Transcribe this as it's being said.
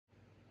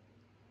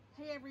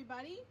Hey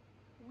everybody,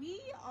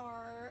 we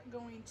are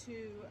going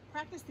to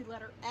practice the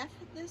letter F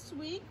this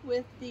week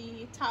with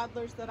the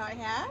toddlers that I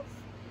have,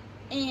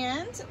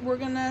 and we're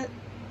gonna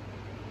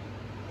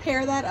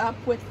pair that up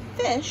with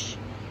fish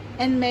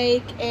and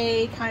make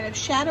a kind of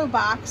shadow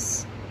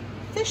box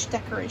fish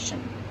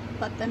decoration.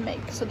 Let them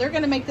make. So they're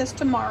gonna make this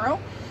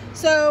tomorrow.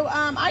 So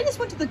I just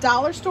went to the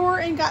dollar store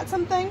and got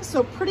some things,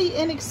 so pretty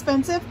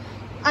inexpensive.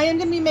 I am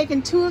gonna be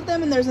making 2 of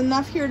them, and there's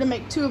enough here to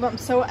make 2 of them.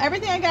 So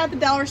everything I got at the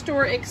dollar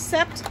store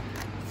except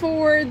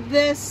for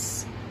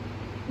this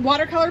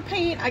watercolor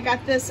paint, I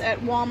got this at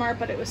Walmart,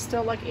 but it was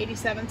still like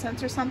 87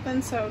 cents or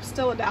something, so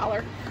still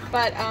 $1.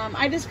 But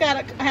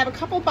I have a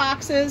couple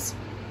boxes,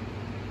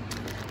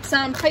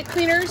 some pipe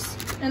cleaners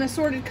in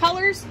assorted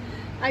colors.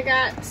 I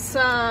got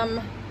some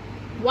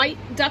white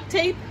duct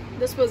tape.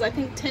 This was, I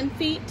think, 10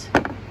 feet,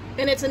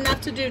 and it's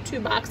enough to do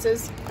 2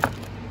 boxes.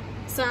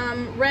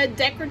 Some red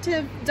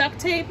decorative duct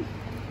tape,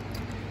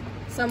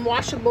 some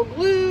washable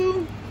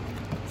glue,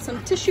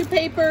 some tissue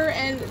paper,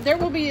 and there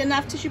will be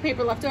enough tissue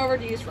paper left over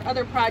to use for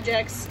other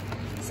projects,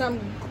 some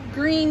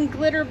green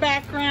glitter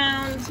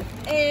background,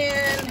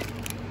 and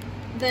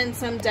then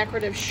some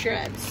decorative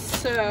shreds.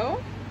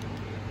 So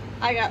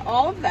I got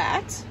all of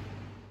that.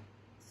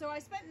 So I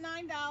spent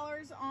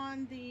 $9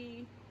 on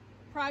the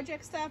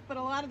project stuff, but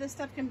a lot of this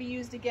stuff can be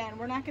used again.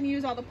 We're not going to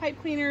use all the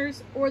pipe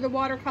cleaners or the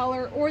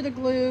watercolor or the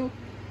glue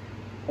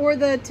or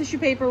the tissue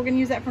paper. We're going to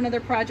use that for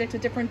another project a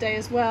different day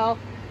as well.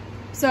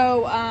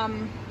 So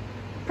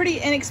pretty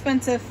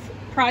inexpensive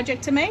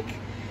project to make.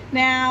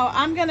 Now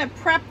I'm going to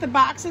prep the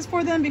boxes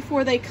for them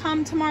before they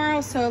come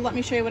tomorrow, so let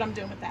me show you what I'm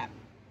doing with that.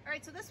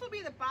 Alright, so this will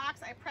be the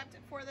box. I prepped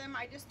it for them.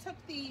 I just took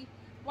the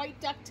white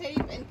duct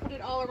tape and put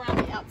it all around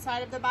the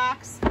outside of the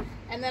box,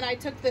 and then I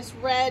took this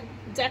red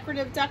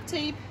decorative duct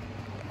tape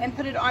and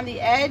put it on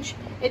the edge.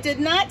 It did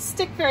not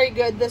stick very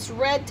good. This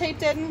red tape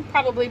didn't,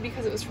 probably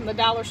because it was from the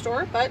dollar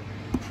store, but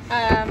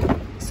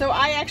so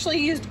I actually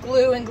used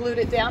glue and glued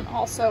it down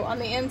also on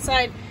the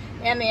inside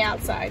and the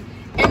outside.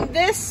 And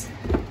this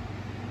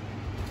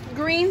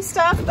green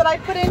stuff that I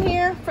put in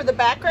here for the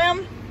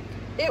background,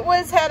 it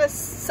had a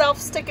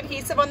self-stick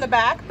adhesive on the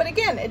back, but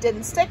again, it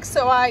didn't stick,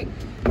 so I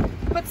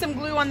put some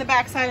glue on the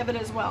back side of it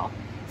as well.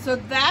 So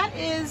that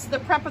is the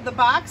prep of the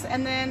box,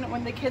 and then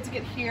when the kids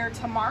get here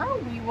tomorrow,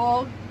 we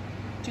will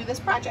do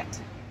this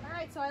project. All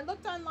right, so I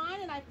looked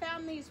online and I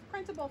found these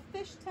printable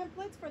fish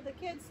templates for the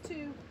kids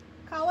to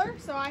color.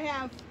 So I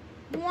have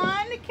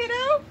one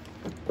kiddo,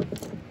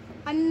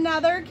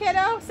 another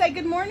kiddo. Say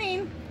good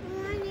morning.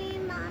 Good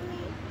morning,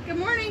 Mommy. Good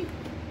morning.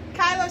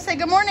 Kylo, say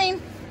good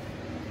morning.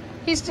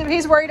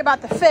 He's worried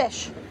about the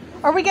fish.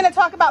 Are we going to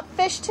talk about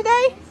fish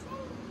today?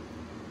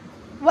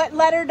 What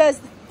letter does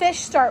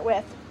fish start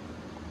with?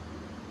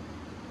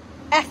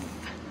 F.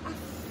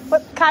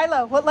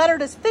 Kylo, what letter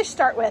does fish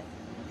start with?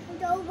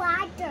 The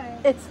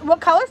water.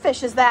 What color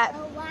fish is that?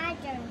 The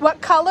water. What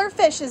color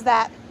fish is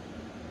that?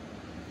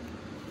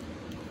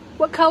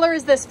 What color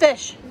is this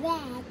fish?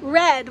 Red.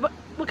 Red.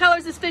 What color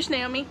is this fish,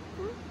 Naomi?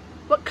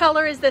 What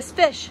color is this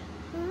fish?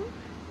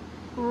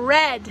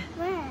 Red.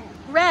 Red.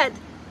 Red.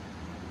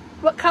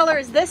 What color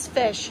is this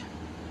fish?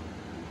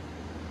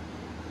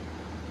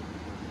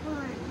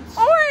 Orange.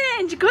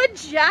 Orange. Good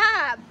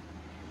job.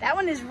 That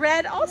one is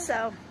red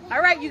also.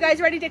 All right, you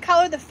guys ready to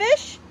color the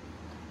fish?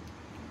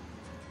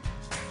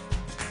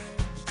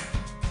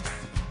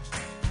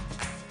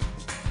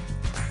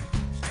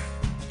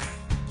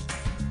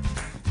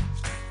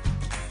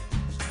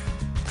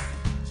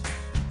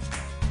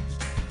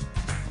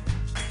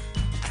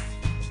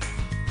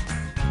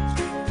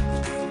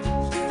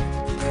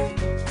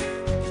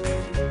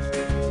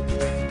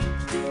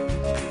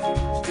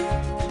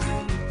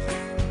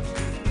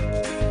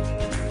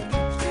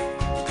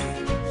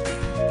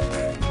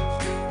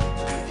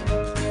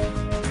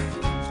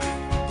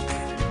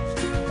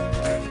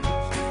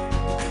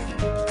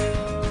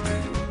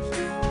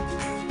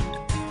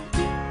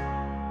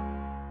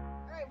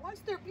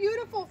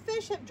 Beautiful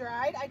fish have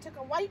dried. I took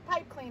a white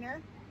pipe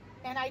cleaner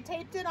and I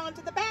taped it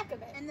onto the back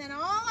of it. And then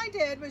all I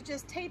did was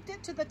just taped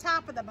it to the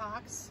top of the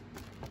box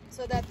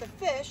so that the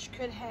fish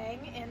could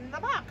hang in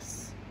the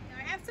box. Now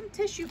I have some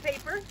tissue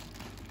paper.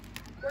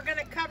 We're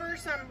gonna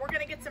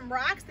get some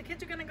rocks. The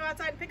kids are gonna go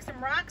outside and pick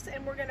some rocks,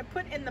 and we're gonna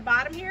put in the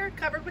bottom here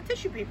covered with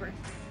tissue paper.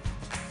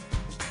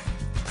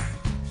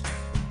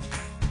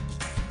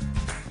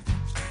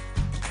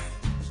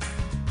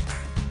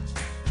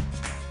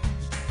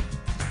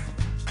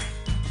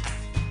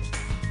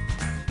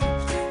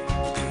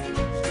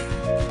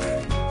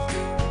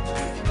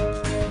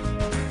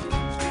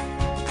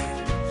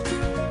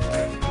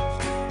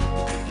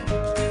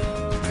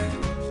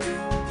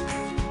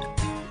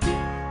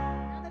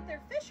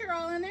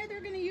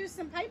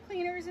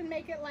 And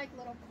make it like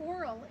little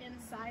coral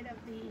inside of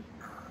the,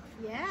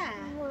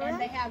 and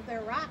they have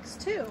their rocks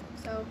too.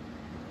 So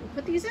we'll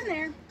put these in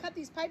there, cut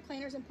these pipe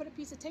cleaners and put a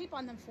piece of tape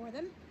on them for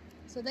them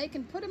so they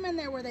can put them in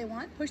there where they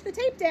want. Push the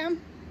tape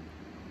down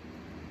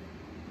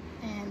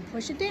and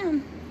push it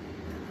down.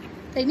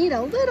 They need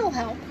a little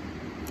help.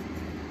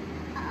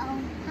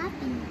 Uh-oh,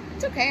 happened.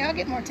 It's okay, I'll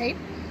get more tape.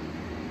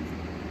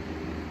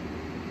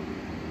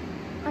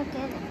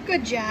 Okay.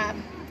 Good job.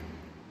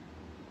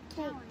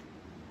 Tape.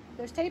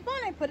 There's tape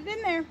on it. Put it in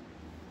there.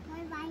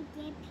 What about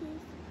that piece?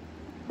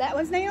 That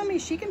one's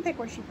Naomi's. She can pick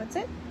where she puts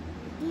it.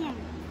 Yeah.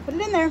 Put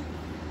it in there.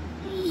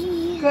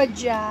 Good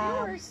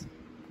job. Yours.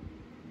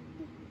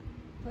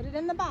 Put it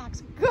in the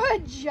box.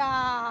 Good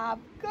job.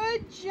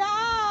 Good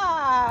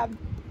job.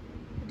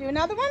 Do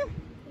another one.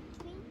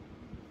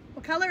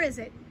 What color is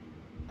it?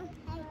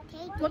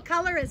 What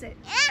color is it?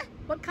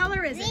 What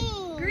color is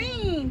it?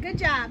 Green. Good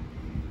job.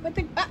 Put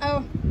the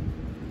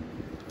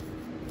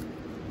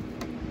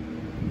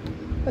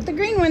Put the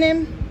green one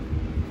in.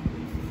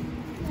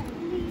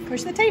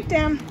 Push the tape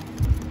down.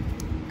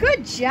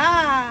 Good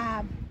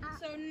job.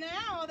 So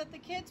now that the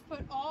kids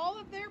put all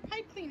of their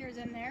pipe cleaners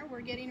in there,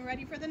 we're getting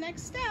ready for the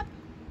next step.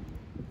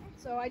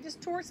 So I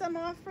just tore some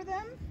off for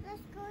them.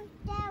 Let's go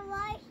that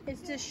way.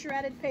 It's just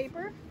shredded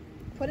paper.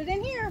 Put it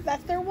in here.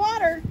 That's their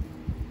water.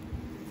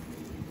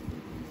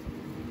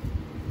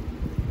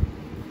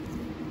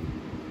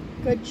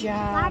 Good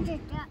job. Good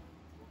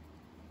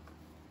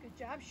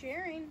job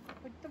sharing.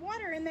 Put the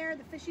water in there.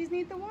 The fishies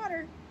need the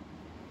water.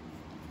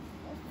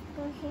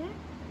 Go here.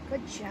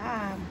 Good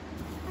job.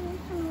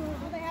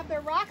 Well, they have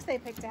their rocks they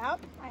picked out.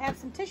 I have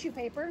some tissue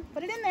paper.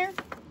 Put it in there.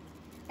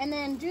 And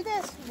then do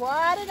this.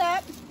 Wad it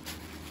up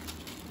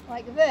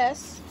like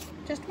this.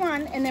 Just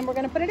one. And then we're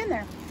going to put it in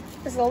there.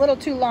 This is a little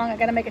too long. I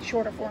got to make it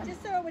shorter for them.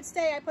 Just so it would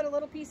stay, I put a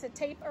little piece of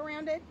tape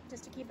around it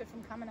just to keep it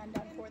from coming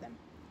undone for them.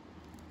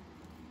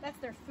 That's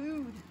their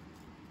food.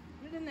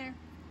 Put it in there.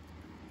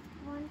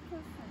 1, 2,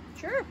 3.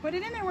 Sure. Put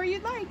it in there where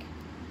you'd like.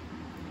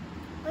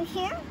 Right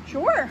here?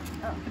 Sure.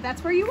 But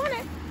that's where you want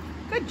it.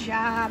 Good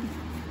job.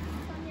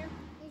 On here.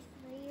 It's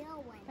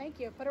real one.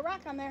 Thank you. Put a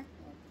rock on there.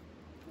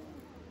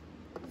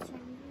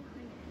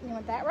 You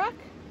want that rock?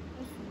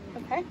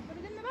 Okay. Put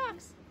it in the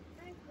box.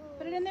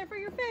 Put it in there for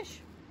your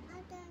fish.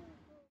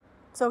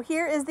 So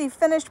here is the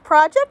finished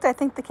project. I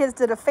think the kids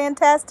did a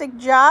fantastic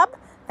job.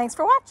 Thanks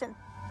for watching.